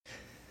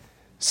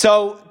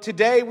So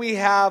today we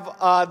have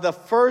the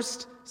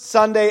first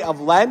Sunday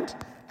of Lent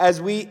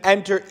as we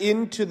enter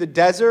into the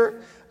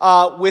desert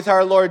with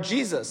our Lord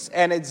Jesus.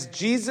 And it's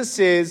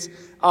Jesus's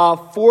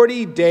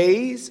 40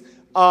 days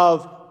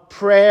of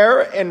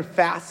prayer and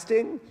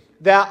fasting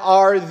that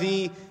are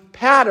the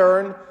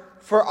pattern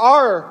for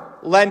our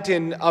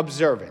Lenten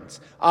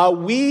observance.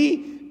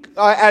 We,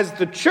 as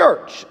the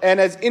church and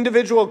as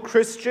individual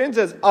Christians,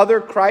 as other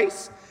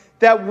Christs,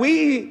 that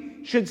we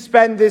should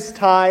spend this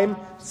time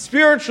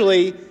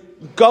spiritually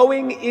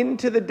going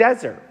into the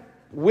desert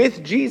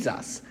with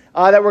Jesus.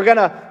 That we're going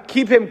to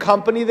keep him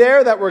company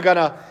there, that we're going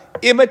to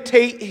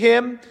imitate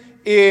him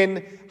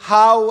in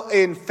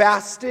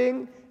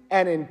fasting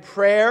and in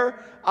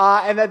prayer,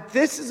 and that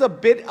this is a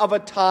bit of a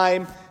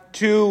time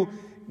to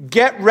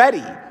get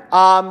ready,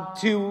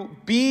 to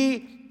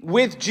be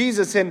with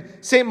Jesus. And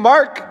St.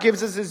 Mark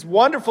gives us this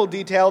wonderful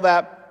detail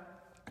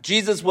that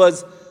Jesus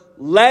was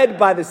led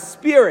by the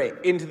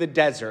Spirit into the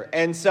desert.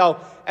 And so,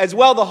 as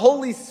well, the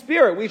Holy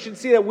Spirit, we should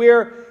see that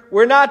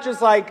we're not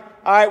just like,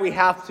 all right, we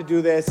have to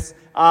do this.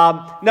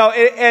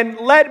 And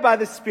led by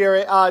the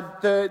Spirit,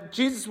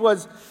 Jesus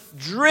was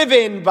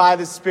driven by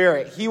the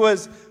Spirit. He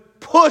was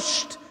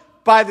pushed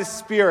by the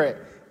Spirit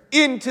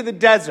into the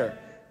desert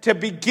to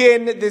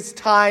begin this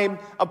time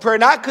of prayer.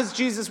 Not because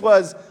Jesus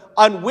was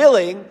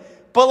unwilling,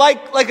 but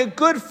like a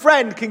good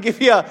friend can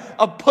give you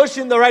a push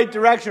in the right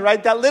direction,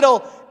 right? That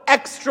little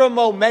extra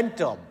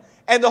momentum.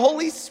 And the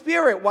Holy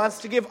Spirit wants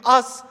to give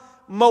us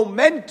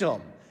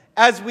momentum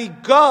as we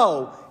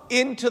go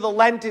into the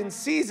Lenten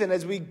season,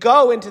 as we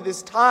go into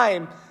this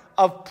time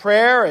of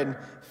prayer and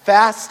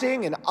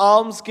fasting and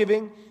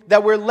almsgiving,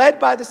 that we're led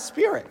by the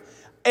Spirit.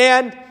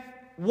 And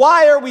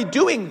why are we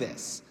doing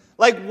this?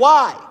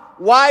 Why?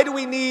 Why do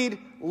we need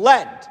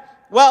Lent?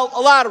 Well,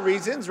 a lot of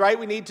reasons, right?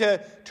 We need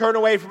to turn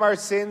away from our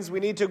sins.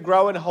 We need to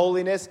grow in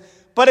holiness.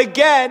 But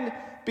again,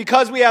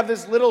 because we have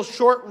this little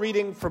short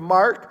reading from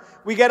Mark,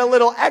 we get a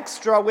little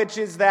extra, which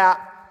is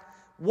that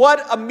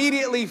what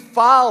immediately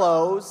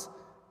follows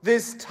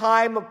this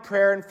time of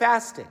prayer and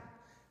fasting,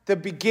 the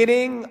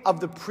beginning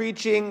of the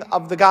preaching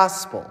of the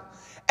gospel.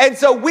 And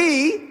so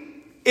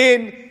we,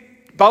 in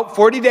about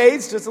 40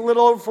 days, just a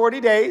little over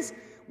 40 days,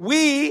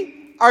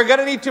 we are going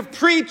to need to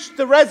preach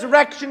the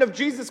resurrection of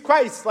Jesus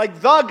Christ, like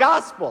the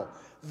gospel,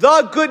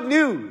 the good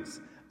news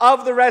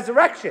of the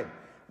resurrection.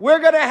 We're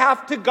going to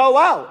have to go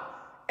out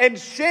and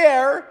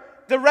share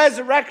the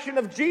resurrection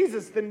of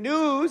Jesus, the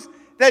news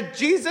that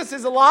Jesus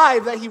is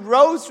alive, that he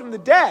rose from the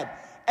dead.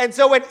 And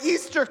so when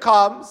Easter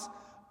comes,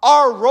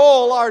 our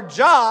role, our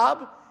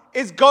job,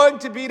 is going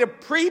to be to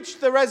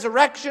preach the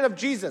resurrection of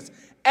Jesus.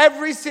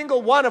 Every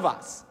single one of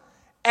us.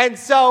 And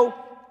so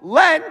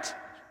Lent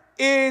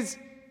is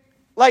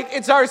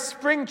it's our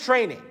spring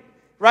training,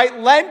 right?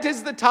 Lent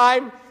is the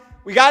time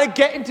we got to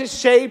get into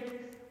shape.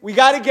 We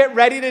got to get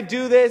ready to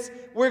do this.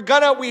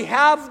 We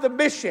have the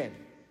mission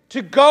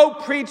to go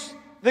preach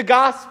the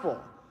gospel.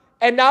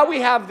 And now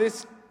we have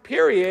this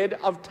period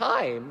of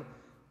time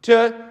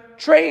to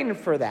train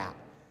for that,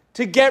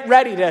 to get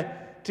ready,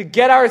 to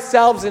get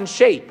ourselves in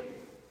shape.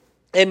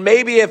 And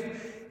maybe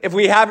if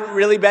we haven't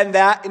really been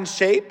that in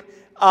shape,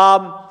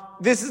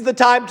 this is the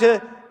time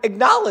to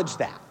acknowledge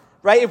that,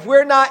 right? If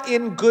we're not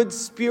in good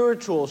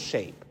spiritual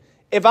shape,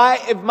 if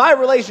my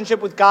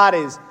relationship with God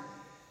is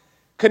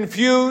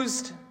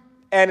confused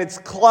and it's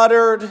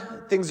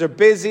cluttered, things are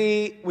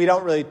busy, we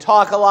don't really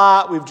talk a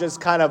lot, we've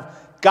just kind of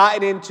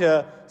gotten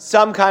into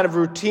some kind of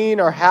routine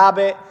or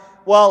habit,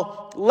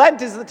 well,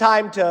 Lent is the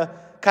time to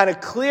kind of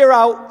clear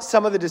out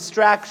some of the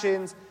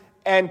distractions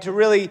and to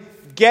really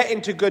get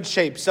into good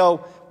shape. So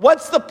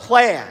what's the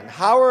plan?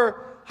 How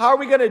are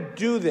we going to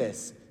do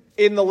this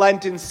in the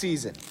Lenten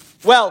season?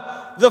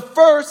 Well, the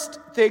first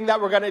thing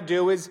that we're going to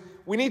do is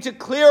we need to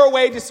clear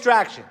away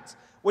distractions.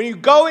 When you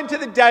go into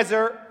the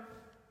desert,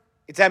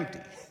 it's empty.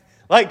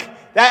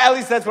 At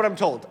least that's what I'm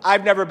told.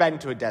 I've never been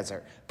to a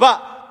desert.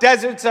 But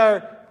deserts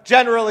are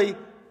generally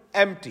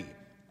empty.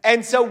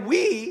 And so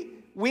we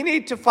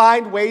need to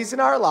find ways in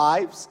our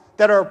lives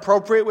that are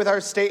appropriate with our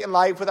state in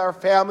life, with our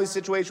family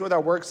situation, with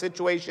our work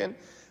situation.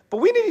 But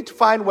we need to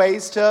find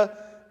ways to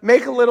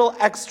make a little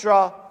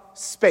extra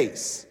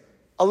space,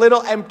 a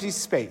little empty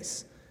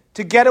space,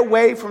 to get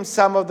away from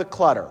some of the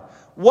clutter.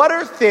 What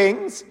are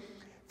things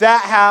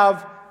that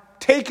have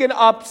taken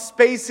up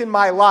space in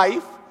my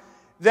life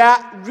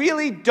that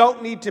really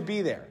don't need to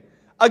be there?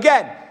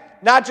 Again,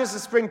 not just a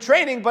spring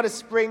training, but a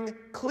spring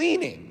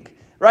cleaning,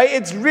 right?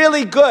 It's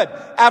really good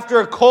after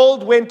a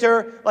cold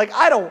winter.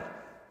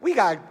 We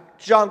got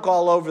junk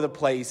all over the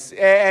place.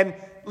 And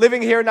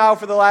living here now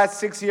for the last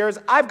 6 years,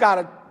 I've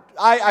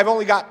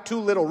only got 2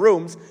 little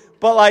rooms,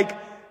 but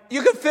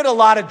you could fit a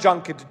lot of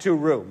junk into 2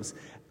 rooms.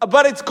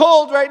 But it's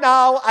cold right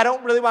now. I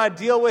don't really want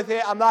to deal with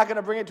it. I'm not going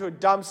to bring it to a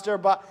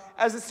dumpster. But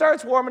as it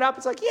starts warming up,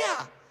 it's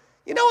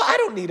I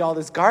don't need all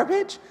this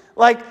garbage.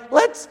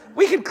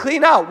 We can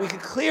clean out. We can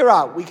clear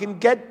out. We can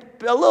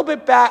get a little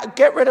bit back,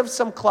 get rid of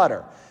some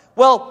clutter.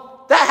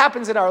 Well, that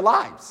happens in our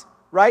lives,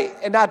 right?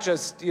 And not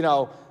just,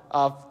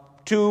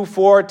 2,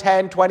 4,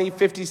 10, 20,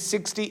 50,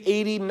 60,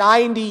 80,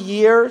 90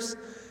 years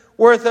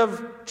worth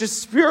of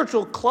just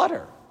spiritual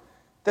clutter.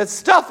 That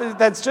stuff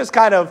that's just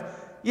kind of,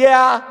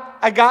 yeah,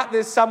 I got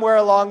this somewhere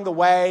along the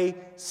way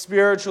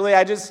spiritually.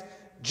 I just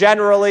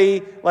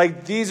generally,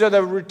 like, these are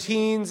the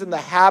routines and the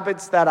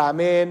habits that I'm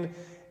in,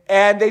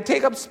 and they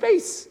take up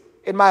space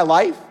in my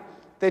life.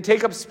 They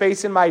take up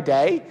space in my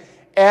day,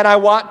 and I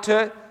want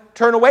to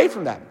turn away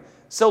from them.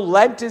 So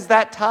Lent is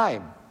that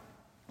time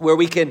where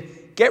we can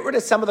get rid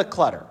of some of the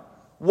clutter.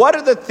 What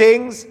are the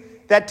things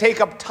that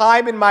take up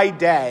time in my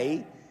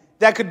day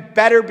that could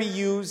better be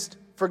used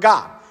for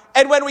God?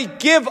 And when we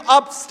give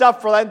up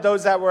stuff for Lent,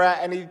 those that were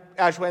at any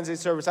Ash Wednesday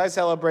service I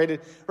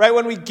celebrated, right?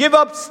 When we give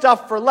up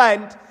stuff for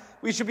Lent,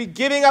 we should be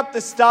giving up the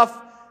stuff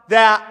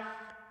that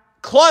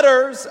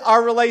clutters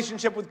our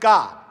relationship with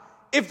God.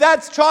 If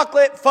that's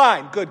chocolate,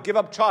 fine, good, give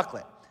up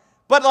chocolate.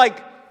 But like,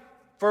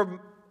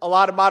 for a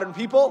lot of modern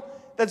people,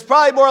 that's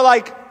probably more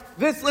like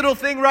this little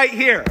thing right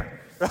here,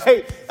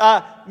 right?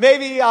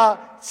 Maybe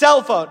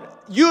cell phone,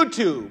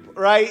 YouTube,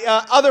 right?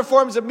 Other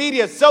forms of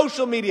media,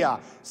 social media,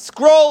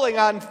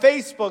 scrolling on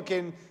Facebook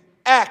and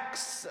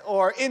X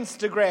or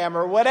Instagram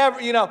or whatever,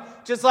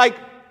 just like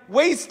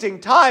wasting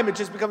time. It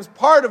just becomes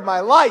part of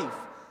my life.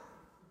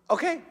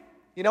 Okay,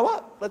 you know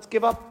what? Let's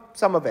give up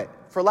some of it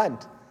for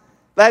Lent.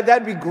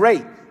 That'd be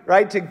great,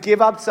 right? To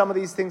give up some of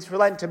these things for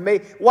Lent.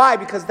 Why?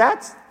 Because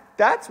that's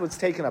what's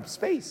taking up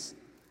space.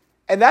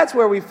 And that's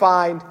where we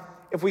find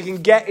if we can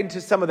get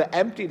into some of the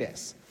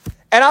emptiness.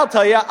 And I'll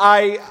tell you,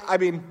 I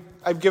mean,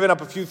 I've given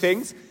up a few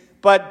things,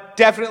 but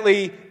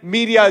definitely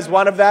media is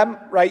one of them,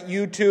 right?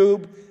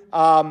 YouTube,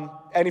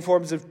 any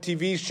forms of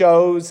TV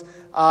shows,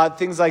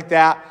 things like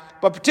that.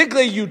 But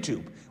particularly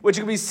YouTube, which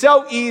can be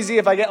so easy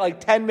if I get like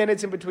 10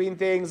 minutes in between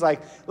things.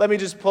 Like, let me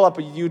just pull up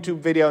a YouTube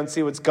video and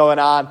see what's going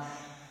on.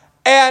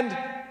 And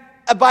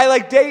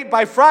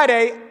by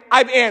Friday,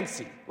 I'm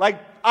antsy. Like,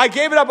 I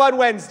gave it up on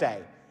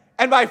Wednesday.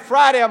 And by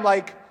Friday, I'm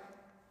like,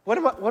 what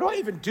do I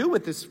even do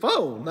with this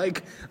phone?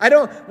 Like,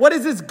 what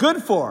is this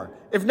good for?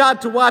 If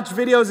not to watch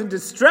videos and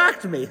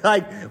distract me.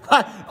 Like,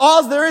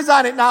 all there is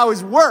on it now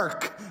is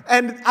work.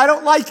 And I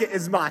don't like it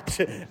as much.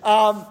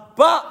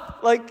 But,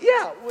 like,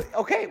 yeah,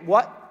 okay,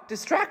 what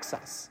distracts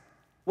us?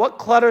 What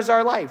clutters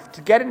our life?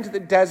 To get into the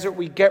desert,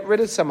 we get rid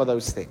of some of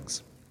those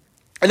things.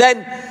 And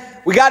then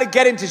we got to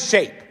get into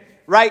shape,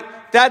 right?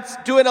 That's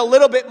doing a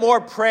little bit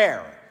more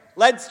prayer.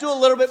 Let's do a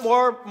little bit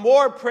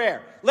more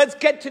prayer. Let's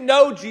get to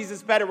know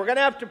Jesus better. We're going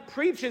to have to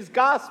preach his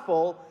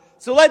gospel,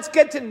 so let's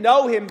get to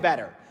know him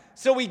better.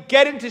 So we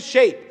get into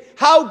shape.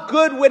 How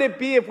good would it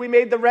be if we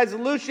made the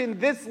resolution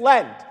this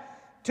Lent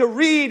to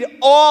read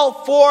all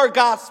 4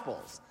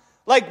 gospels?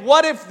 Like,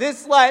 what if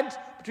this Lent,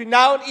 between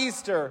now and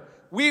Easter,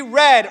 we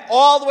read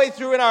all the way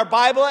through in our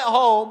Bible at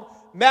home,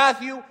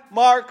 Matthew,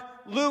 Mark,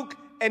 Luke,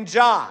 and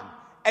John,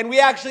 and we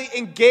actually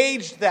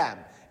engaged them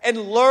and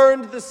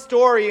learned the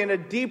story in a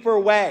deeper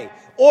way?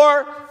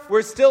 Or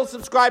we're still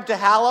subscribed to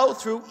Hallow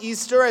through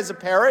Easter as a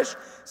parish,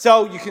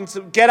 so you can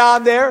get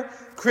on there,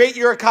 create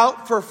your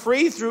account for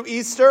free through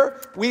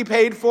Easter. We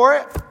paid for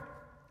it,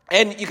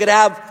 and you could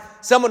have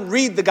someone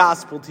read the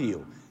gospel to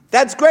you.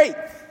 That's great,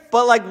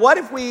 but like, what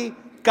if we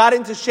got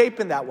into shape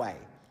in that way?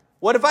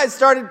 What if I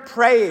started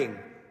praying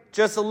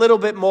just a little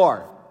bit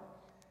more?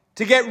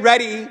 To get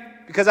ready,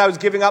 because I was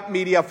giving up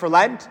media for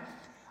Lent,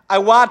 I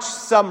watched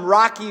some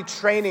Rocky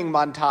training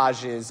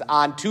montages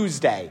on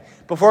Tuesday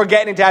before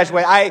getting into Ash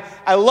Wednesday.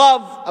 I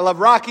love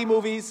Rocky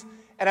movies,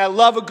 and I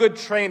love a good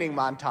training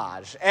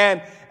montage.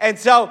 And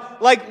so,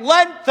 like,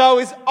 Lent, though,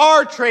 is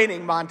our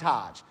training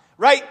montage,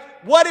 right?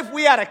 What if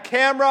we had a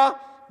camera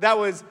that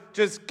was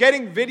just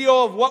getting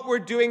video of what we're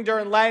doing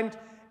during Lent,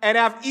 and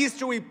after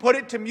Easter we put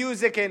it to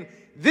music, and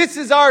this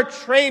is our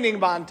training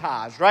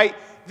montage, right?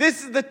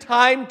 This is the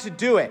time to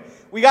do it.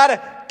 We got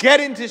to get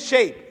into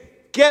shape,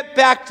 get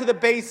back to the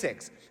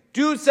basics,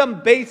 do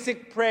some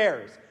basic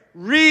prayers,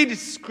 read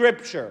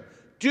scripture,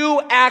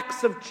 do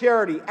acts of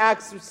charity,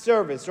 acts of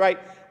service, right?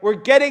 We're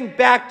getting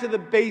back to the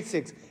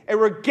basics, and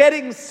we're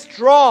getting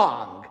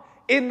strong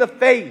in the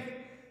faith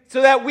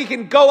so that we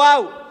can go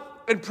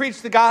out and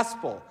preach the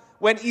gospel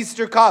when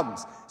Easter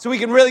comes. So we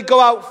can really go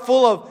out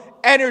full of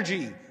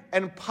energy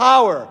and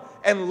power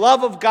and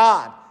love of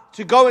God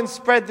to go and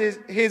spread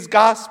his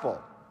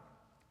gospel.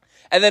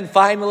 And then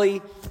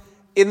finally,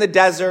 in the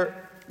desert,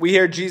 we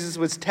hear Jesus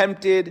was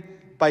tempted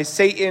by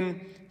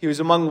Satan. He was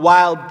among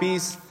wild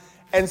beasts.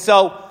 And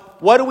so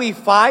what do we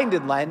find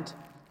in Lent?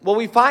 Well,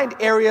 we find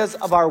areas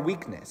of our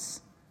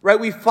weakness, right?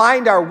 We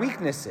find our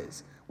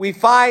weaknesses. We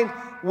find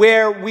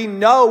where we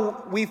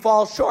know we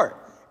fall short.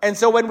 And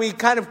so when we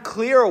kind of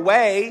clear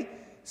away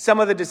some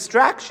of the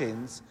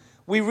distractions,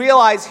 we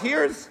realize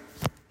here's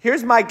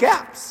my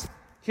gaps.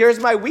 Here's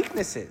my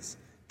weaknesses.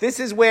 This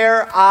is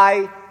where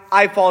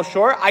I fall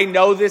short. I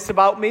know this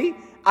about me.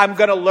 I'm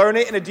going to learn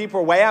it in a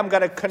deeper way. I'm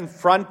going to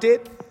confront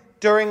it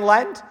during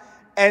Lent.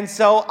 And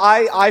so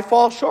I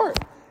fall short.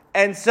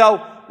 And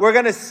so we're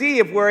going to see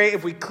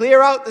if we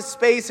clear out the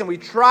space and we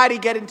try to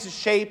get into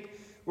shape,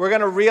 we're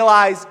going to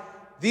realize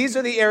these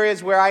are the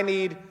areas where I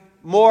need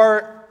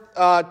more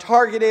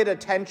targeted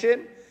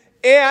attention.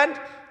 And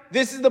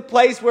this is the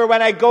place where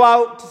when I go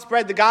out to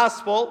spread the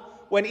gospel,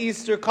 when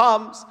Easter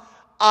comes,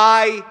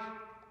 I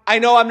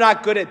know I'm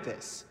not good at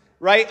this,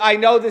 right? I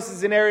know this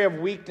is an area of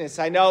weakness.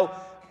 I know,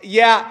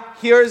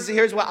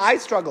 here's what I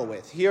struggle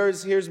with.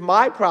 Here's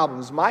my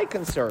problems, my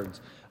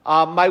concerns,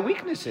 my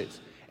weaknesses.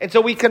 And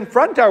so we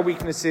confront our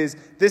weaknesses.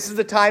 This is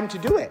the time to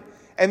do it.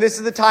 And this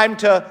is the time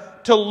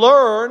to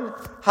learn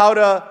how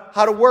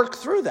to work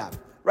through them,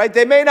 right?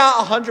 They may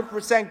not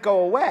 100%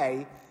 go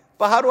away,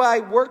 but how do I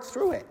work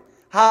through it?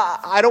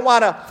 I'd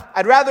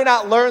rather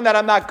not learn that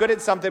I'm not good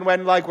at something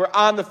when we're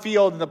on the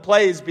field and the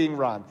play is being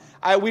run.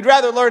 We'd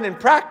rather learn in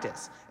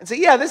practice and say,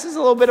 this is a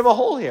little bit of a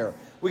hole here.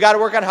 We got to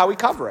work on how we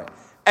cover it.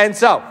 And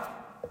so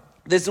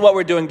this is what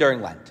we're doing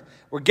during Lent.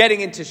 We're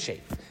getting into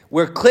shape.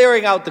 We're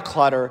clearing out the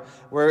clutter.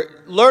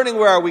 We're learning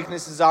where our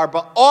weaknesses are,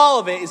 but all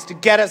of it is to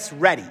get us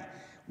ready.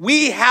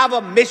 We have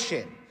a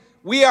mission.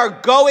 We are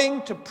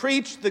going to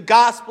preach the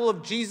gospel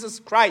of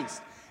Jesus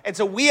Christ. And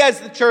so we as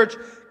the church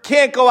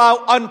can't go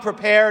out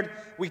unprepared.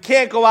 We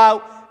can't go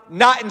out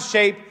not in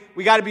shape.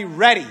 We got to be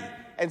ready.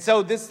 And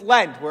so this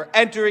Lent, we're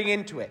entering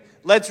into it.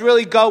 Let's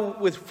really go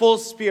with full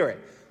spirit.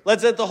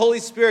 Let's let the Holy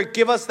Spirit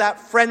give us that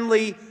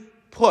friendly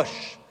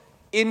push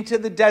into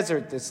the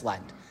desert this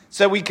Lent,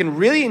 so we can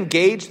really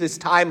engage this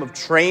time of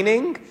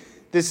training,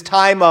 this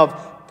time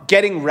of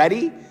getting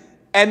ready.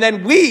 And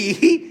then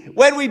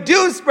when we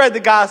do spread the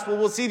gospel,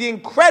 we'll see the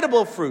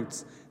incredible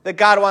fruits that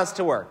God wants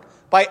to work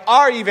by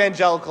our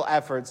evangelical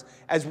efforts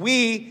as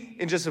we,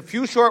 in just a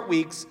few short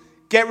weeks,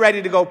 get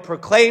ready to go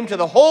proclaim to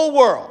the whole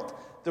world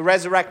the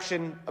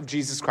resurrection of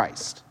Jesus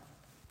Christ.